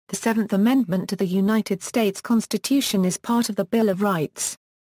The Seventh Amendment to the United States Constitution is part of the Bill of Rights.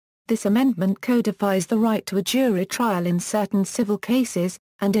 This amendment codifies the right to a jury trial in certain civil cases,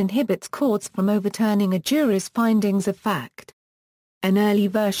 and inhibits courts from overturning a jury's findings of fact. An early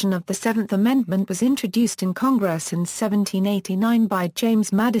version of the Seventh Amendment was introduced in Congress in 1789 by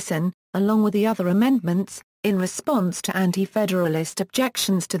James Madison, along with the other amendments, in response to Anti-Federalist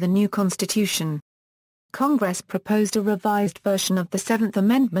objections to the new Constitution. Congress proposed a revised version of the Seventh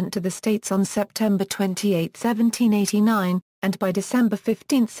Amendment to the states on September 28, 1789, and by December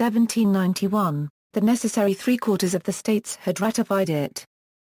 15, 1791, the necessary three-quarters of the states had ratified it.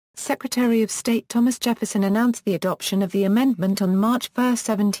 Secretary of State Thomas Jefferson announced the adoption of the amendment on March 1,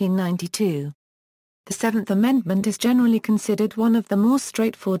 1792. The Seventh Amendment is generally considered one of the more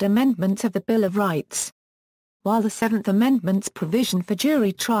straightforward amendments of the Bill of Rights. While the Seventh Amendment's provision for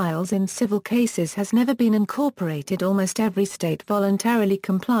jury trials in civil cases has never been incorporated, almost every state voluntarily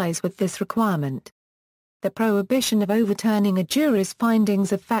complies with this requirement. The prohibition of overturning a jury's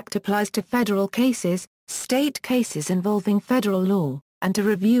findings of fact applies to federal cases, state cases involving federal law, and to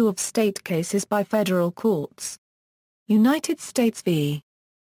review of state cases by federal courts. United States v.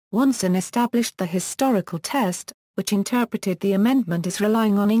 Wanson established the historical test, which interpreted the amendment as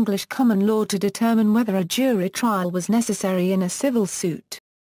relying on English common law to determine whether a jury trial was necessary in a civil suit.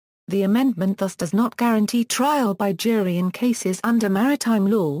 The amendment thus does not guarantee trial by jury in cases under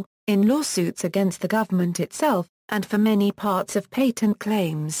maritime law, in lawsuits against the government itself, and for many parts of patent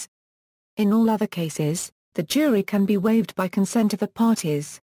claims. In all other cases, the jury can be waived by consent of the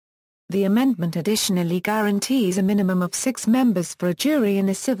parties. The amendment additionally guarantees a minimum of 6 members for a jury in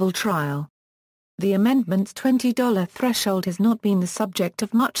a civil trial. The amendment's $20 threshold has not been the subject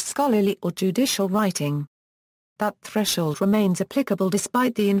of much scholarly or judicial writing. That threshold remains applicable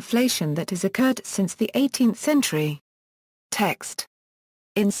despite the inflation that has occurred since the 18th century. Text.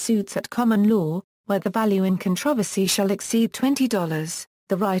 In suits at common law, where the value in controversy shall exceed $20,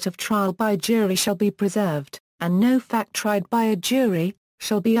 the right of trial by jury shall be preserved, and no fact tried by a jury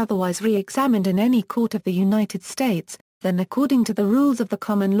shall be otherwise re-examined in any court of the United States, than according to the rules of the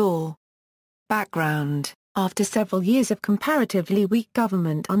common law. Background. After several years of comparatively weak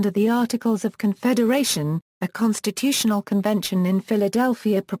government under the Articles of Confederation, a constitutional convention in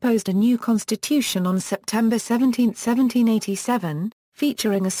Philadelphia proposed a new constitution on September 17, 1787,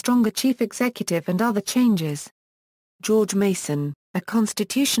 featuring a stronger chief executive and other changes. George Mason, a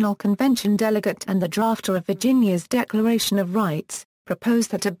constitutional convention delegate and the drafter of Virginia's Declaration of Rights,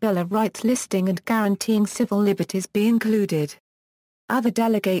 proposed that a Bill of Rights listing and guaranteeing civil liberties be included. Other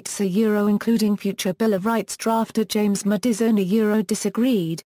delegates including future Bill of Rights drafter James Madison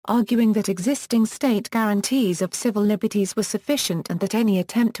disagreed, arguing that existing state guarantees of civil liberties were sufficient and that any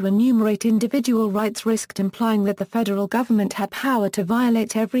attempt to enumerate individual rights risked implying that the federal government had power to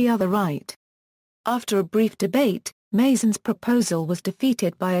violate every other right. After a brief debate, Mason's proposal was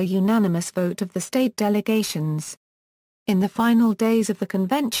defeated by a unanimous vote of the state delegations. In the final days of the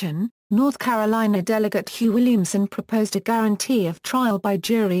convention, North Carolina delegate Hugh Williamson proposed a guarantee of trial by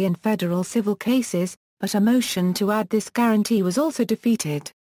jury in federal civil cases, but a motion to add this guarantee was also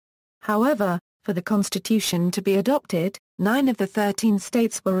defeated. However, for the Constitution to be adopted, 9 of the 13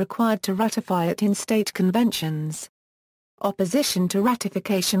 states were required to ratify it in state conventions. Opposition to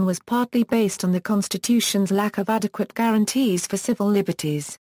ratification was partly based on the Constitution's lack of adequate guarantees for civil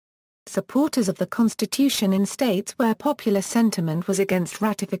liberties. Supporters of the Constitution in states where popular sentiment was against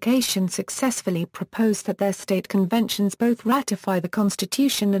ratification successfully proposed that their state conventions both ratify the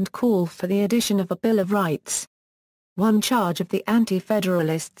Constitution and call for the addition of a Bill of Rights. One charge of the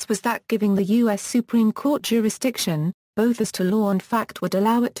Anti-Federalists was that giving the U.S. Supreme Court jurisdiction, both as to law and fact, would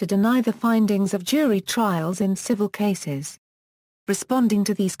allow it to deny the findings of jury trials in civil cases. Responding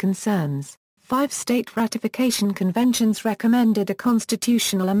to these concerns, 5 state ratification conventions recommended a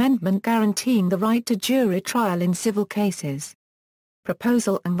constitutional amendment guaranteeing the right to jury trial in civil cases.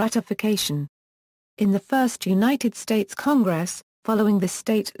 Proposal and ratification. In the first United States Congress, following the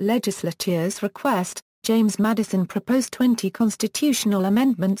state legislature's request, James Madison proposed 20 constitutional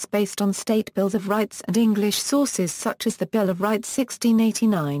amendments based on state bills of rights and English sources such as the Bill of Rights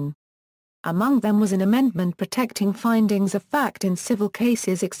 1689. Among them was an amendment protecting findings of fact in civil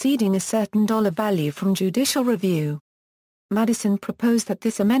cases exceeding a certain dollar value from judicial review. Madison proposed that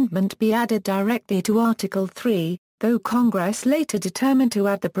this amendment be added directly to Article 3, though Congress later determined to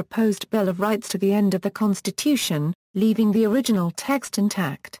add the proposed Bill of Rights to the end of the Constitution, leaving the original text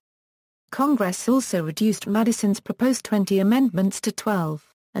intact. Congress also reduced Madison's proposed 20 amendments to 12,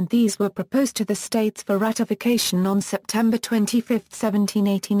 and these were proposed to the states for ratification on September 25,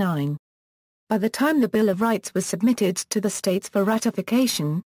 1789. By the time the Bill of Rights was submitted to the states for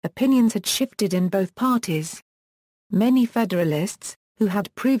ratification, opinions had shifted in both parties. Many Federalists, who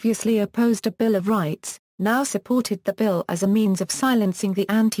had previously opposed a Bill of Rights, now supported the bill as a means of silencing the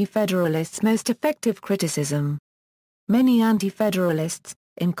Anti-Federalists' most effective criticism. Many Anti-Federalists,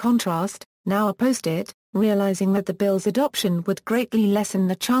 in contrast, now opposed it, realizing that the bill's adoption would greatly lessen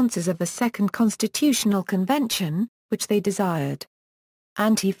the chances of a second constitutional convention, which they desired.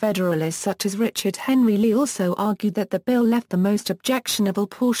 Anti-Federalists such as Richard Henry Lee also argued that the bill left the most objectionable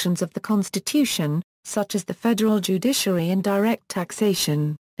portions of the Constitution, such as the federal judiciary and direct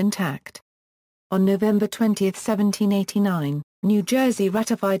taxation, intact. On November 20, 1789, New Jersey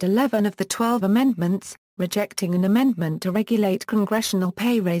ratified 11 of the 12 amendments, rejecting an amendment to regulate congressional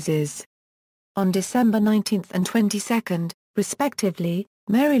pay raises. On December 19 and 22, respectively,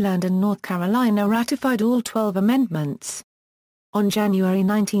 Maryland and North Carolina ratified all 12 amendments. On January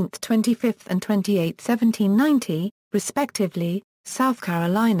 19, 25 and 28, 1790, respectively, South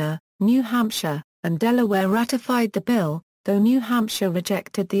Carolina, New Hampshire, and Delaware ratified the bill, though New Hampshire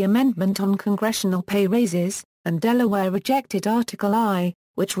rejected the amendment on congressional pay raises, and Delaware rejected Article I,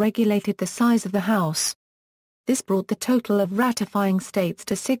 which regulated the size of the House. This brought the total of ratifying states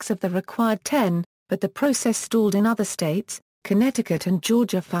to 6 of the required 10, but the process stalled in other states. Connecticut and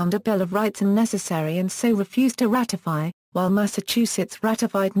Georgia found a Bill of Rights unnecessary and so refused to ratify, while Massachusetts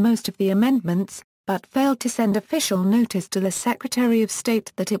ratified most of the amendments, but failed to send official notice to the Secretary of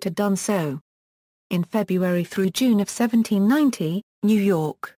State that it had done so. In February through June of 1790, New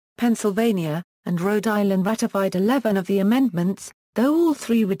York, Pennsylvania, and Rhode Island ratified 11 of the amendments, though all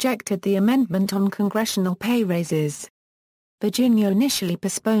 3 rejected the amendment on congressional pay raises. Virginia initially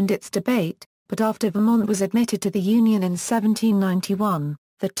postponed its debate, but after Vermont was admitted to the Union in 1791,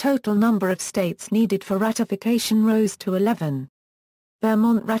 the total number of states needed for ratification rose to 11.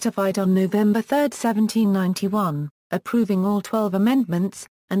 Vermont ratified on November 3, 1791, approving all 12 amendments,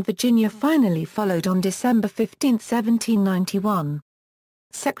 and Virginia finally followed on December 15, 1791.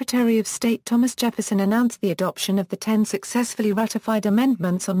 Secretary of State Thomas Jefferson announced the adoption of the 10 successfully ratified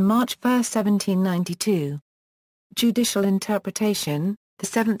amendments on March 1, 1792. Judicial interpretation: the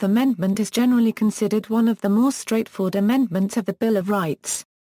Seventh Amendment is generally considered one of the more straightforward amendments of the Bill of Rights.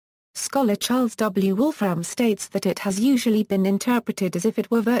 Scholar Charles W. Wolfram states that it has usually been interpreted as if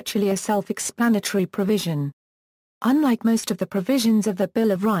it were virtually a self-explanatory provision. Unlike most of the provisions of the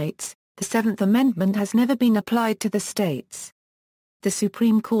Bill of Rights, the Seventh Amendment has never been applied to the states. The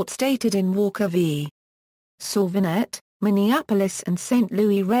Supreme Court stated in Walker v. Sauvinet, Minneapolis and St.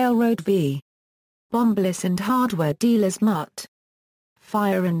 Louis Railroad v. Bombliss and Hardware Dealers Mutt.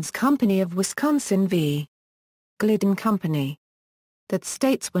 Fire and Company of Wisconsin v. Glidden Company, that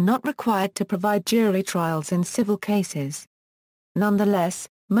states were not required to provide jury trials in civil cases. Nonetheless,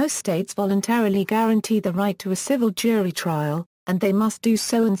 most states voluntarily guarantee the right to a civil jury trial, and they must do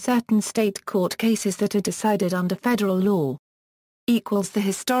so in certain state court cases that are decided under federal law. The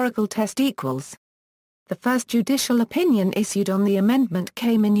historical test. The first judicial opinion issued on the amendment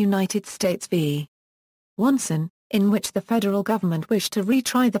came in United States v. Wanson, in which the federal government wished to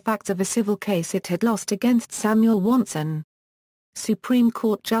retry the facts of a civil case it had lost against Samuel Wanson. Supreme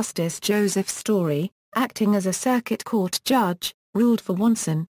Court Justice Joseph Story, acting as a circuit court judge, ruled for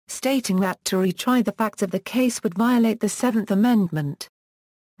Wanson, stating that to retry the facts of the case would violate the Seventh Amendment.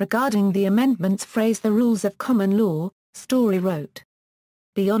 Regarding the amendment's phrase "the rules of common law," Story wrote,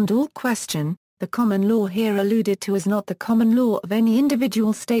 "Beyond all question, the common law here alluded to is not the common law of any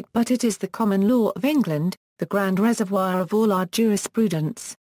individual state but it is the common law of England, the grand reservoir of all our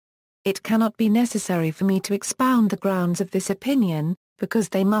jurisprudence. It cannot be necessary for me to expound the grounds of this opinion, because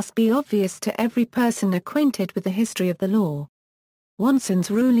they must be obvious to every person acquainted with the history of the law."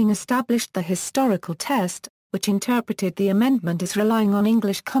 Wanson's ruling established the historical test, which interpreted the amendment as relying on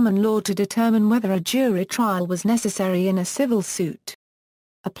English common law to determine whether a jury trial was necessary in a civil suit.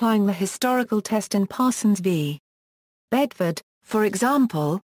 Applying the historical test in Parsons v. Bedford, for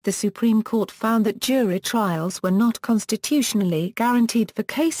example, the Supreme Court found that jury trials were not constitutionally guaranteed for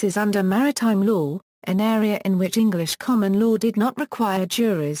cases under maritime law, an area in which English common law did not require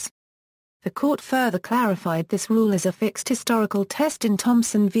juries. The court further clarified this rule as a fixed historical test in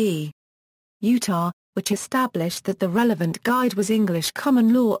Thompson v. Utah, which established that the relevant guide was English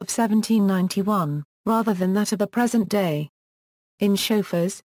common law of 1791, rather than that of the present day. In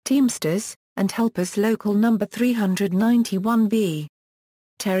Chauffeurs, Teamsters, and Helpers Local No. 391 v.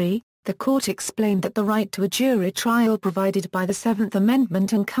 Terry, the court explained that the right to a jury trial provided by the Seventh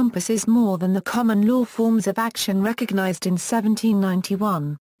Amendment encompasses more than the common law forms of action recognized in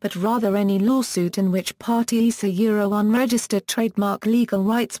 1791, but rather any lawsuit in which parties unregistered trademark legal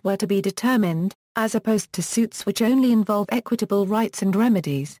rights were to be determined, as opposed to suits which only involve equitable rights and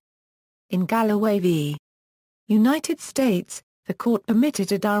remedies. In Galloway v. United States, the court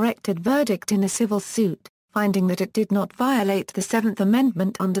permitted a directed verdict in a civil suit, finding that it did not violate the Seventh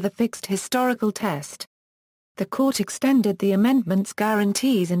Amendment under the fixed historical test. The court extended the amendment's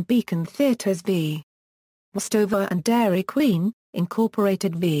guarantees in Beacon Theatres v. Westover and Dairy Queen,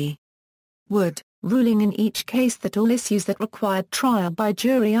 Incorporated v. Wood, ruling in each case that all issues that required trial by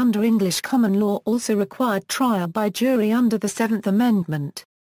jury under English common law also required trial by jury under the Seventh Amendment.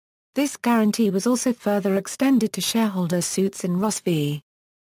 This guarantee was also further extended to shareholder suits in Ross v.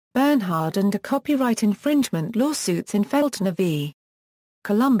 Bernhard and to copyright infringement lawsuits in Feltner v.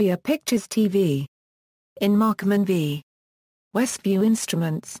 Columbia Pictures TV. In Markman v. Westview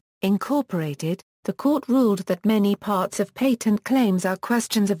Instruments, Incorporated, the court ruled that many parts of patent claims are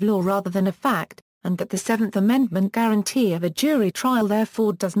questions of law rather than of fact, and that the Seventh Amendment guarantee of a jury trial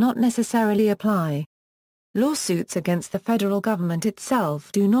therefore does not necessarily apply. Lawsuits against the federal government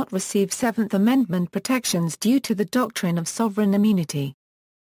itself do not receive Seventh Amendment protections due to the doctrine of sovereign immunity.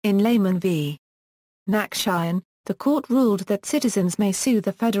 In Lehman v. Nackshian, the court ruled that citizens may sue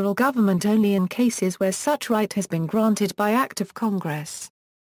the federal government only in cases where such right has been granted by act of Congress.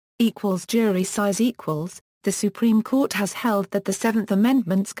 Jury size equals, the Supreme Court has held that the Seventh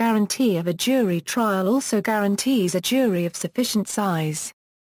Amendment's guarantee of a jury trial also guarantees a jury of sufficient size.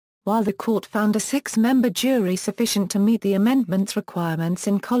 While the court found a 6-member jury sufficient to meet the amendment's requirements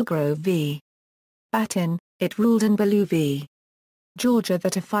in Colgrove v. Batten, it ruled in Ballou v. Georgia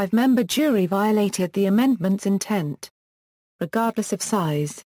that a 5-member jury violated the amendment's intent. Regardless of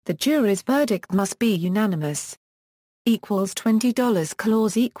size, the jury's verdict must be unanimous. $20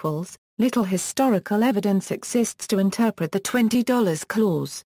 clause equals, little historical evidence exists to interpret the $20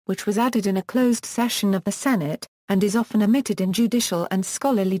 clause, which was added in a closed session of the Senate, and is often omitted in judicial and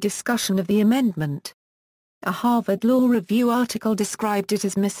scholarly discussion of the amendment. A Harvard Law Review article described it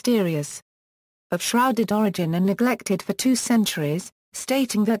as mysterious, of shrouded origin and neglected for 2 centuries,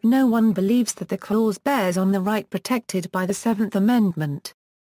 stating that no one believes that the clause bears on the right protected by the Seventh Amendment.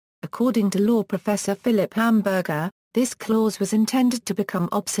 According to law professor Philip Hamburger, this clause was intended to become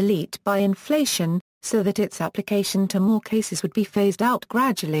obsolete by inflation, so that its application to more cases would be phased out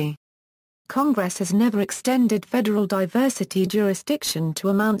gradually. Congress has never extended federal diversity jurisdiction to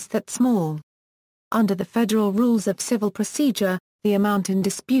amounts that small. Under the Federal Rules of Civil Procedure, the amount in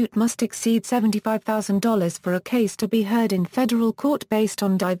dispute must exceed $75,000 for a case to be heard in federal court based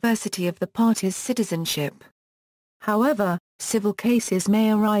on diversity of the parties' citizenship. However, civil cases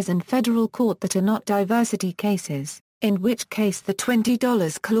may arise in federal court that are not diversity cases, in which case the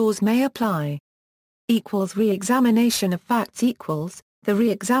 $20 clause may apply. Re-examination of facts equals, the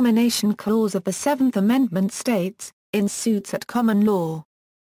re-examination clause of the Seventh Amendment states, in suits at common law,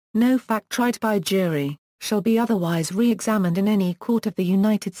 no fact tried by jury shall be otherwise re-examined in any court of the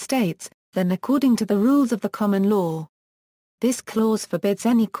United States, than according to the rules of the common law. This clause forbids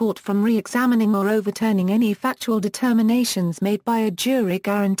any court from re-examining or overturning any factual determinations made by a jury,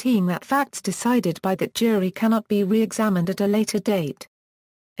 guaranteeing that facts decided by that jury cannot be re-examined at a later date.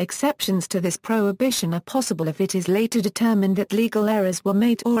 Exceptions to this prohibition are possible if it is later determined that legal errors were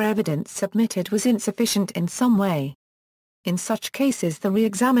made or evidence submitted was insufficient in some way. In such cases the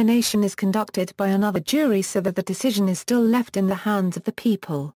re-examination is conducted by another jury so that the decision is still left in the hands of the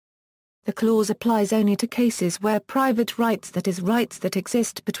people. The clause applies only to cases where private rights, that is rights that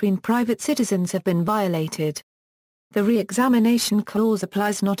exist between private citizens, have been violated. The re-examination clause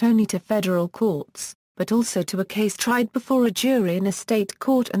applies not only to federal courts, but also to a case tried before a jury in a state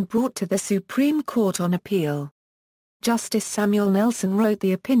court and brought to the Supreme Court on appeal. Justice Samuel Nelson wrote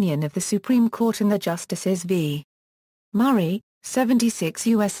the opinion of the Supreme Court in the Justices v. Murray, 76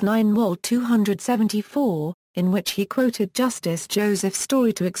 U.S. 9 Wall 274, in which he quoted Justice Joseph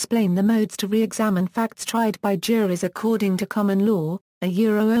Story to explain the modes to re-examine facts tried by juries according to common law, OE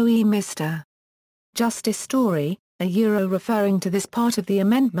Mr. Justice Story, referring to this part of the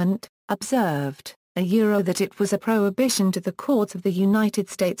amendment, observed, that it was a prohibition to the courts of the United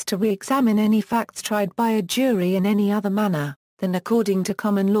States to re-examine any facts tried by a jury in any other manner, than according to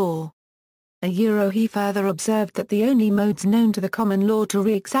common law. He further observed that the only modes known to the common law to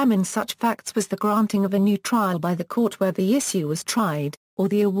re-examine such facts was the granting of a new trial by the court where the issue was tried, or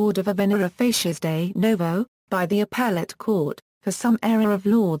the award of a venera facies de novo, by the appellate court, for some error of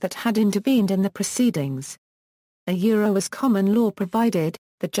law that had intervened in the proceedings. As common law provided,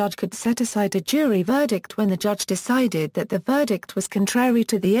 the judge could set aside a jury verdict when the judge decided that the verdict was contrary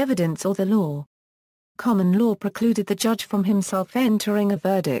to the evidence or the law. Common law precluded the judge from himself entering a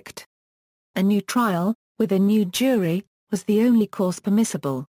verdict. A new trial, with a new jury, was the only course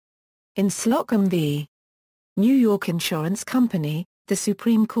permissible. In Slocum v. New York Insurance Company, the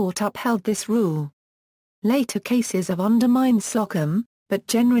Supreme Court upheld this rule. Later cases have undermined Slocum, but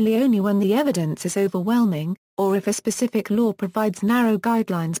generally only when the evidence is overwhelming, or if a specific law provides narrow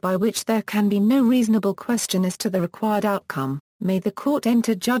guidelines by which there can be no reasonable question as to the required outcome, may the court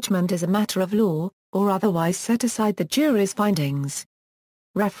enter judgment as a matter of law, or otherwise set aside the jury's findings.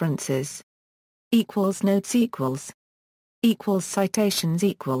 References. Notes citations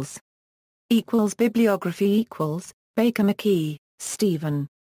bibliography Baker McKee, Stephen.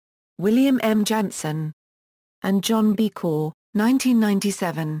 William M. Jansen. And John B. Corr,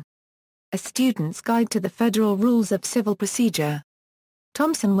 1997. A Student's Guide to the Federal Rules of Civil Procedure.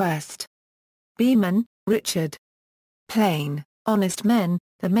 Thomson West. Beeman, Richard. Plain, Honest Men,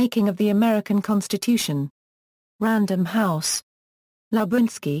 The Making of the American Constitution. Random House.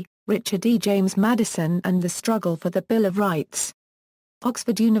 Labrinsky, Richard E. James Madison and the Struggle for the Bill of Rights.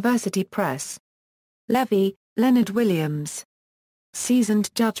 Oxford University Press. Levy, Leonard Williams. Seasoned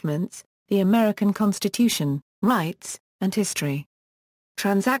Judgments, The American Constitution, Rights, and History.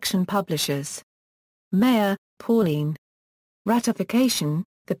 Transaction Publishers. Mayer, Pauline. Ratification,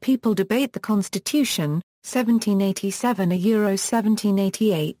 The People Debate the Constitution,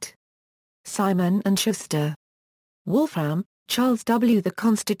 1787–1788. Simon and Schuster. Wolfram, Charles W. The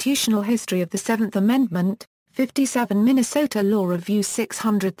Constitutional History of the Seventh Amendment, 57 Minnesota Law Review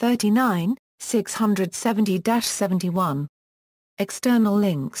 639, 670-71. External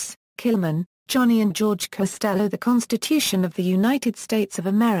links, Kilman, Johnny and George Costello. The Constitution of the United States of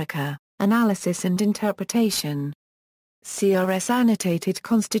America, Analysis and Interpretation. CRS Annotated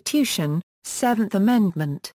Constitution, Seventh Amendment.